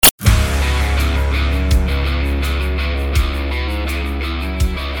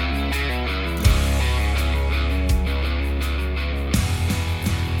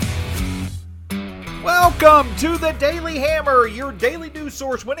Welcome to the Daily Hammer, your daily news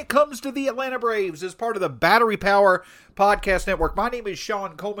source when it comes to the Atlanta Braves as part of the Battery Power Podcast Network. My name is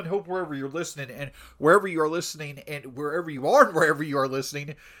Sean Coleman. Hope wherever you're listening and wherever you are listening and wherever you are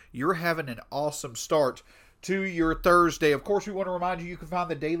listening, you're having an awesome start to your Thursday. Of course, we want to remind you can find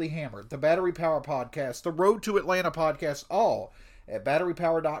the Daily Hammer, the Battery Power Podcast, the Road to Atlanta Podcast, all at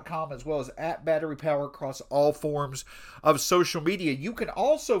batterypower.com as well as at Battery Power across all forms of social media. You can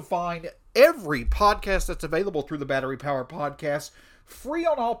also find every podcast that's available through the Battery Power Podcast free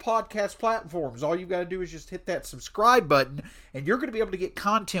on all podcast platforms. All you've got to do is just hit that subscribe button and you're going to be able to get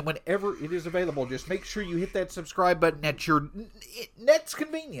content whenever it is available. Just make sure you hit that subscribe button at your next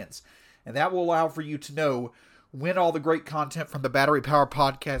convenience, and that will allow for you to know when all the great content from the Battery Power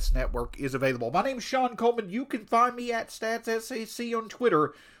Podcast Network is available. My name is Sean Coleman. You can find me at StatsSAC on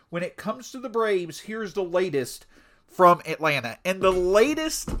Twitter. When it comes to the Braves, here's the latest from Atlanta. And the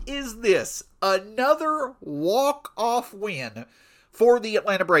latest is this: another walk-off win for the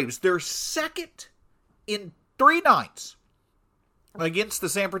Atlanta Braves. Their second in 3 nights against the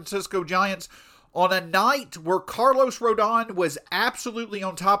San Francisco Giants on a night where Carlos Rodon was absolutely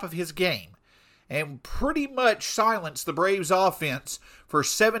on top of his game and pretty much silenced the Braves offense for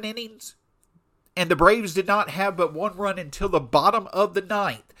 7 innings. And the Braves did not have but 1 run until the bottom of the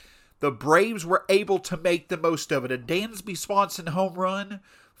 9th. The Braves were able to make the most of it. A Dansby Swanson home run,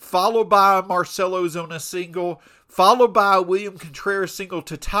 followed by a Marcell Ozuna single, followed by a William Contreras single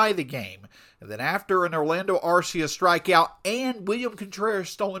to tie the game. And then after an Orlando Arcia strikeout and William Contreras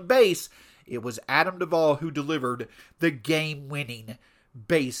stolen base, it was Adam Duvall who delivered the game-winning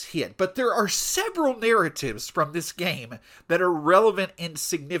base hit. But there are several narratives from this game that are relevant and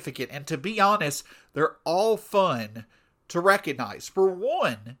significant. And to be honest, they're all fun to recognize. For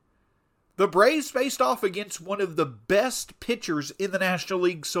one, the Braves faced off against one of the best pitchers in the National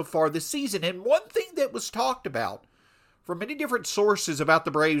League so far this season. And one thing that was talked about from many different sources about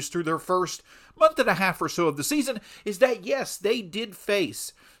the Braves through their first month and a half or so of the season is that, yes, they did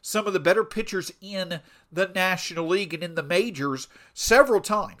face some of the better pitchers in the National League and in the majors several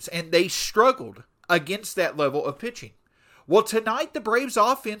times, and they struggled against that level of pitching. Well, tonight the Braves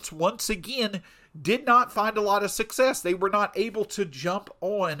offense once again did not find a lot of success. They were not able to jump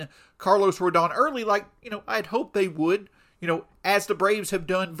on Carlos Rodon early like, I'd hoped they would, as the Braves have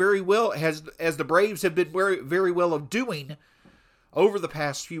done very well, as the Braves have been very, very well of doing over the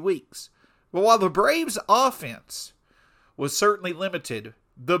past few weeks. But while the Braves offense was certainly limited,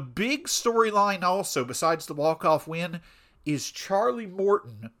 the big storyline also, besides the walk-off win, is Charlie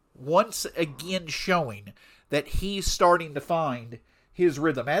Morton once again showing that he's starting to find his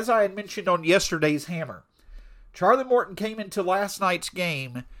rhythm. As I had mentioned on yesterday's Hammer, Charlie Morton came into last night's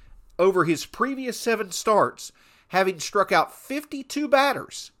game over his previous 7 starts, having struck out 52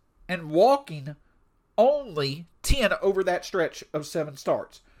 batters and walking only 10 over that stretch of 7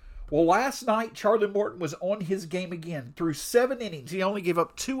 starts. Well, last night, Charlie Morton was on his game again. Through 7 innings, he only gave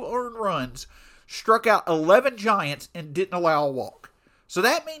up 2 earned runs, struck out 11 Giants, and didn't allow a walk. So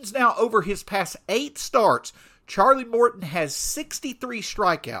that means now over his past 8 starts, Charlie Morton has 63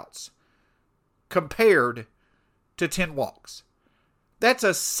 strikeouts compared to 10 walks. That's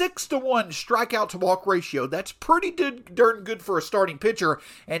a 6-to-1 strikeout to walk ratio. That's pretty darn good for a starting pitcher.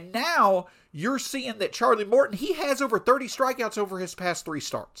 And now you're seeing that Charlie Morton, he has over 30 strikeouts over his past 3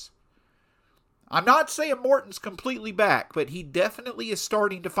 starts. I'm not saying Morton's completely back, but he definitely is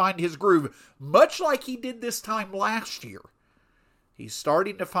starting to find his groove, much like he did this time last year. He's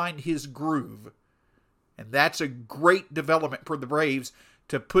starting to find his groove. And that's a great development for the Braves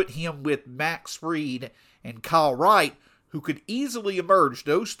to put him with Max Fried and Kyle Wright, who could easily emerge.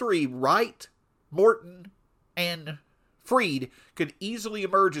 Those 3, Wright, Morton, and Fried, could easily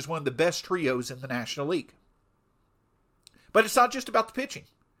emerge as one of the best trios in the National League. But it's not just about the pitching.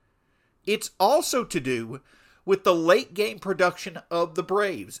 It's also to do with the late game production of the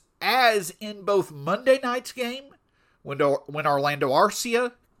Braves, as in both Monday night's game, when Orlando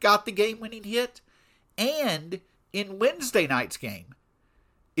Arcia got the game-winning hit, and in Wednesday night's game.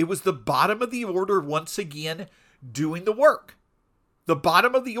 It was the bottom of the order once again doing the work. The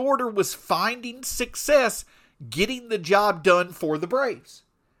bottom of the order was finding success, getting the job done for the Braves.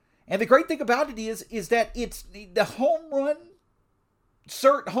 And the great thing about it is that it's the home run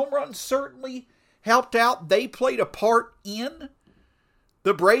certainly helped out. They played a part in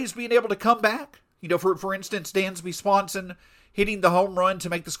the Braves being able to come back. For instance, Dansby Swanson hitting the home run to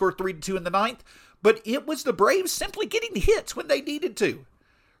make the score 3-2 in the 9th. But it was the Braves simply getting the hits when they needed to,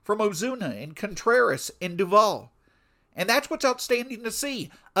 from Ozuna and Contreras and Duvall. And that's what's outstanding to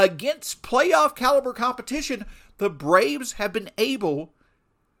see. Against playoff caliber competition, the Braves have been able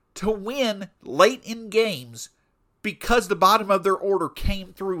to win late in games because the bottom of their order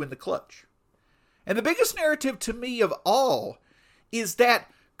came through in the clutch. And the biggest narrative to me of all is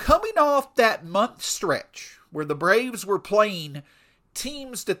that coming off that month stretch where the Braves were playing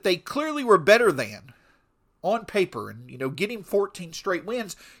teams that they clearly were better than on paper and, getting 14 straight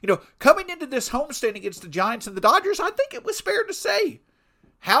wins, coming into this homestand against the Giants and the Dodgers, I think it was fair to say,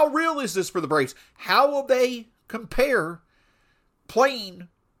 how real is this for the Braves? How will they compare playing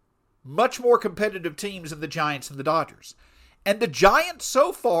much more competitive teams than the Giants and the Dodgers? And the Giants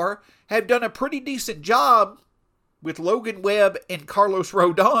so far have done a pretty decent job with Logan Webb and Carlos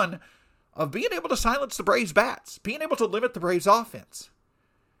Rodon of being able to silence the Braves' bats, being able to limit the Braves' offense.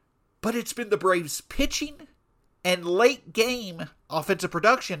 But it's been the Braves' pitching and late game offensive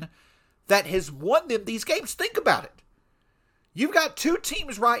production that has won them these games. Think about it. You've got two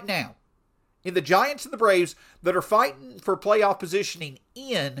teams right now in the Giants and the Braves that are fighting for playoff positioning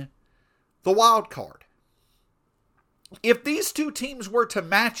in the wild card. If these two teams were to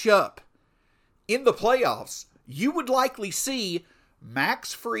match up in the playoffs, you would likely see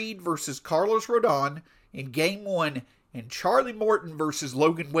Max Fried versus Carlos Rodon in Game 1 and Charlie Morton versus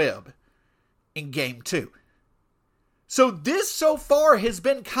Logan Webb in Game 2. So this so far has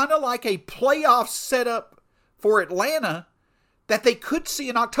been kind of like a playoff setup for Atlanta that they could see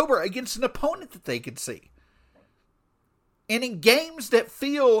in October against an opponent that they could see. And in games that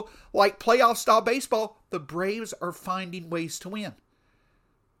feel like playoff-style baseball, the Braves are finding ways to win.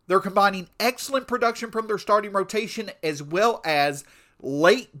 They're combining excellent production from their starting rotation as well as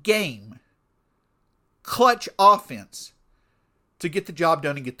late-game clutch offense to get the job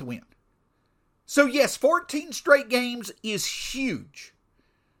done and get the win. So yes, 14 straight games is huge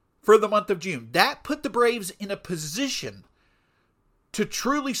for the month of June. That put the Braves in a position to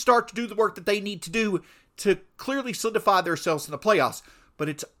truly start to do the work that they need to do to clearly solidify themselves in the playoffs. But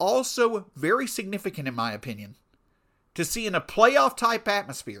it's also very significant, in my opinion, to see in a playoff-type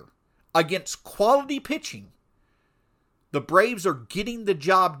atmosphere against quality pitching, the Braves are getting the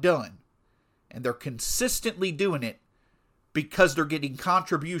job done. And they're consistently doing it because they're getting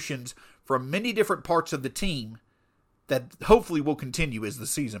contributions from many different parts of the team that hopefully will continue as the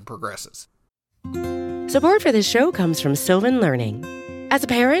season progresses. Support for this show comes from Sylvan Learning. As a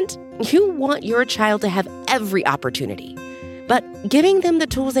parent, you want your child to have every opportunity. But giving them the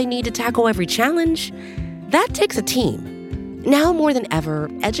tools they need to tackle every challenge, that takes a team. Now more than ever,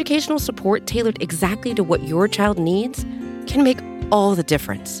 educational support tailored exactly to what your child needs can make all the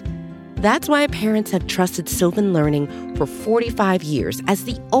difference. That's why parents have trusted Sylvan Learning for 45 years as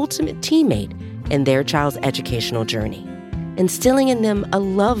the ultimate teammate in their child's educational journey, instilling in them a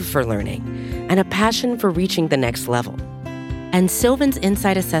love for learning and a passion for reaching the next level. And Sylvan's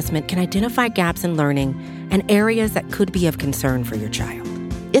Insight Assessment can identify gaps in learning and areas that could be of concern for your child.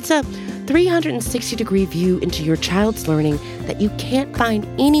 It's a 360-degree view into your child's learning that you can't find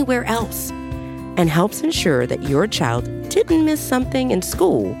anywhere else, and helps ensure that your child didn't miss something in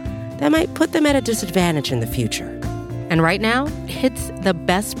school that might put them at a disadvantage in the future. And right now, it's the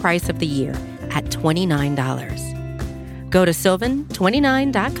best price of the year at $29. Go to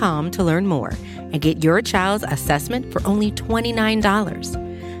sylvan29.com to learn more and get your child's assessment for only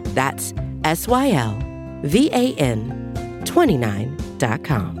 $29. That's SYLVAN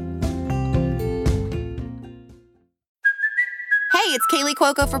 29.com. Hey, it's Kaylee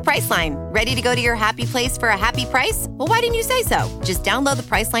Cuoco for Priceline. Ready to go to your happy place for a happy price? Well, why didn't you say so? Just download the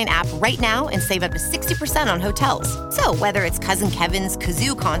Priceline app right now and save up to 60% on hotels. So whether it's Cousin Kevin's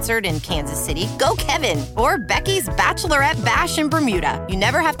Kazoo Concert in Kansas City, go Kevin, or Becky's Bachelorette Bash in Bermuda, you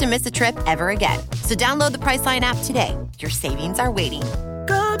never have to miss a trip ever again. So download the Priceline app today. Your savings are waiting.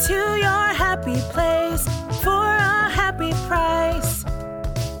 Go to your happy place for a happy price.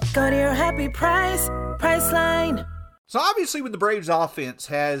 Go to your happy price, Priceline. So obviously when the Braves offense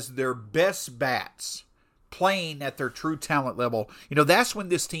has their best bats playing at their true talent level, that's when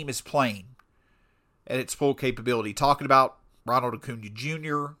this team is playing at its full capability. Talking about Ronald Acuna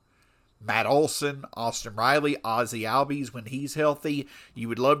Jr., Matt Olson, Austin Riley, Ozzie Albies when he's healthy. You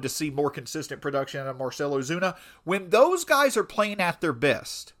would love to see more consistent production out of Marcell Ozuna. When those guys are playing at their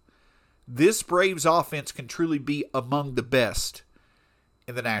best, this Braves offense can truly be among the best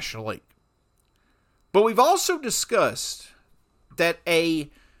in the National League. But we've also discussed that a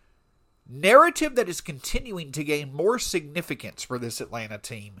narrative that is continuing to gain more significance for this Atlanta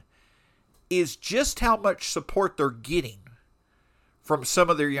team is just how much support they're getting from some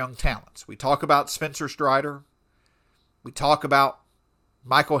of their young talents. We talk about Spencer Strider. We talk about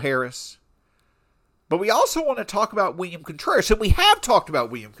Michael Harris. But we also want to talk about William Contreras. And we have talked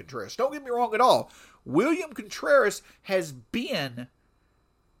about William Contreras. Don't get me wrong at all. William Contreras has been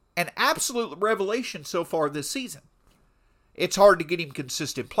an absolute revelation so far this season. It's hard to get him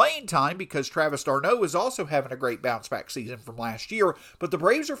consistent playing time because Travis d'Arnaud is also having a great bounce-back season from last year, but the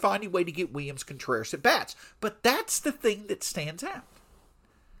Braves are finding a way to get Williams Contreras at bats. But that's the thing that stands out.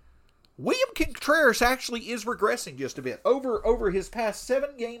 William Contreras actually is regressing just a bit. Over his past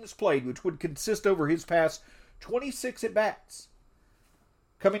 7 games played, which would consist over his past 26 at-bats.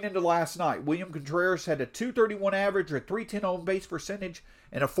 Coming into last night, William Contreras had a .231 average, a .310 on-base percentage,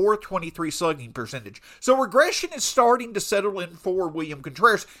 and a .423 slugging percentage. So regression is starting to settle in for William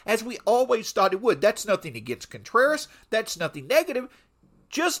Contreras, as we always thought it would. That's nothing against Contreras. That's nothing negative.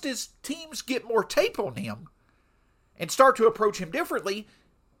 Just as teams get more tape on him and start to approach him differently,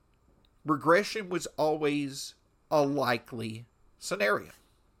 regression was always a likely scenario.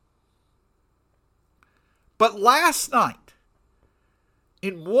 But last night,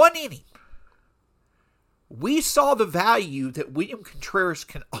 in 1 inning, we saw the value that William Contreras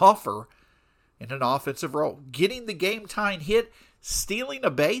can offer in an offensive role. Getting the game-tying hit, stealing a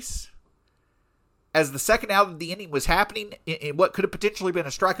base, as the second out of the inning was happening in what could have potentially been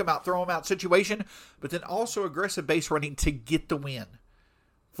a strike-him-out, throw-him-out situation, but then also aggressive base running to get the win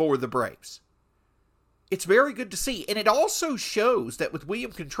for the Braves. It's very good to see, and it also shows that with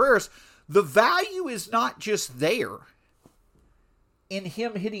William Contreras, the value is not just there in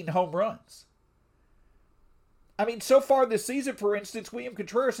him hitting home runs. I mean, so far this season, for instance, William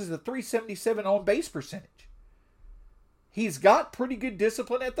Contreras has a .377 on-base percentage. He's got pretty good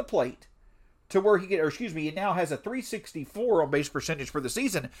discipline at the plate to where he now has a .364 on-base percentage for the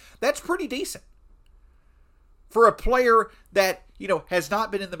season. That's pretty decent for a player that, has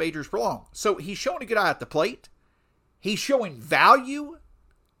not been in the majors for long. So he's showing a good eye at the plate. He's showing value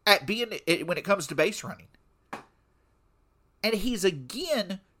at when it comes to base running. And he's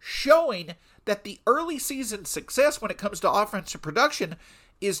again showing that the early season success when it comes to offensive production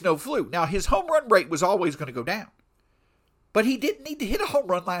is no fluke. Now, his home run rate was always going to go down. But he didn't need to hit a home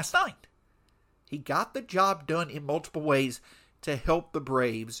run last night. He got the job done in multiple ways to help the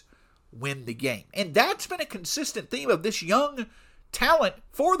Braves win the game. And that's been a consistent theme of this young talent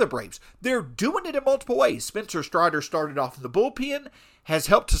for the Braves. They're doing it in multiple ways. Spencer Strider started off in the bullpen, has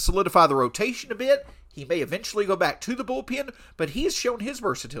helped to solidify the rotation a bit. He may eventually go back to the bullpen, but he's shown his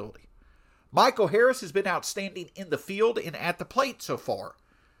versatility. Michael Harris has been outstanding in the field and at the plate so far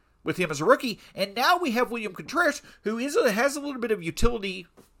with him as a rookie. And now we have William Contreras, who has a little bit of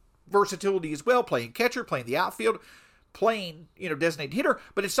versatility as well, playing catcher, playing the outfield, playing, designated hitter.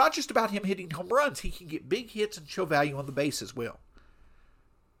 But it's not just about him hitting home runs. He can get big hits and show value on the base as well.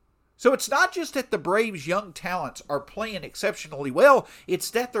 So it's not just that the Braves' young talents are playing exceptionally well,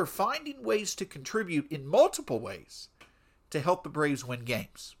 it's that they're finding ways to contribute in multiple ways to help the Braves win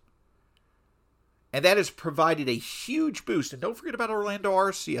games. And that has provided a huge boost. And don't forget about Orlando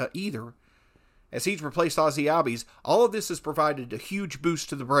Arcia either, as he's replaced Ozzie Albies. All of this has provided a huge boost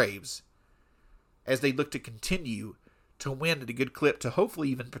to the Braves as they look to continue to win at a good clip to hopefully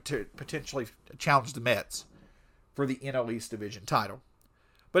even potentially challenge the Mets for the NL East Division title.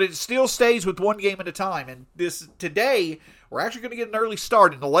 But it still stays with 1 game at a time. And today, we're actually going to get an early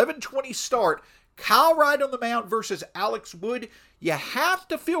start. An 11:20 start. Kyle Wright on the mound versus Alex Wood. You have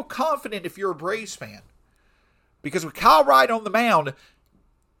to feel confident if you're a Braves fan. Because with Kyle Wright on the mound,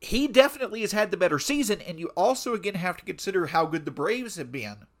 he definitely has had the better season. And you also, again, have to consider how good the Braves have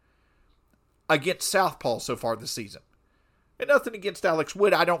been against Southpaw so far this season. And nothing against Alex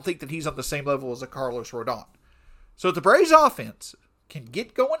Wood. I don't think that he's on the same level as a Carlos Rodon. So if the Braves offense can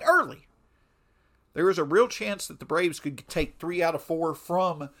get going early, there is a real chance that the Braves could take 3 out of 4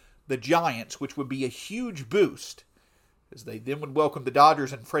 from the Giants, which would be a huge boost, as they then would welcome the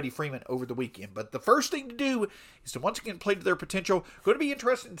Dodgers and Freddie Freeman over the weekend. But the first thing to do is to once again play to their potential. Going to be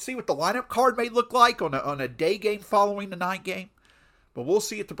interesting to see what the lineup card may look like on a day game following the night game. But we'll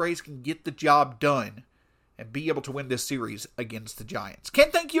see if the Braves can get the job done and be able to win this series against the Giants.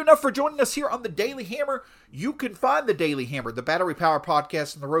 Can't thank you enough for joining us here on the Daily Hammer. You can find the Daily Hammer, the Battery Power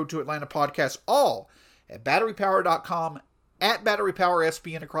Podcast, and the Road to Atlanta Podcast, all at batterypower.com, at Battery Power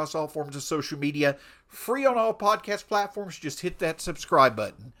SPN across all forms of social media. Free on all podcast platforms. Just hit that subscribe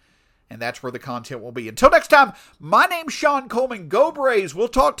button, and that's where the content will be. Until next time, my name's Sean Coleman. Go Braves. We'll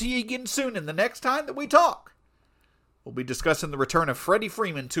talk to you again soon, and the next time that we talk, we'll be discussing the return of Freddie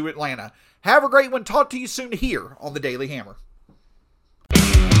Freeman to Atlanta. Have a great one. Talk to you soon here on the Daily Hammer.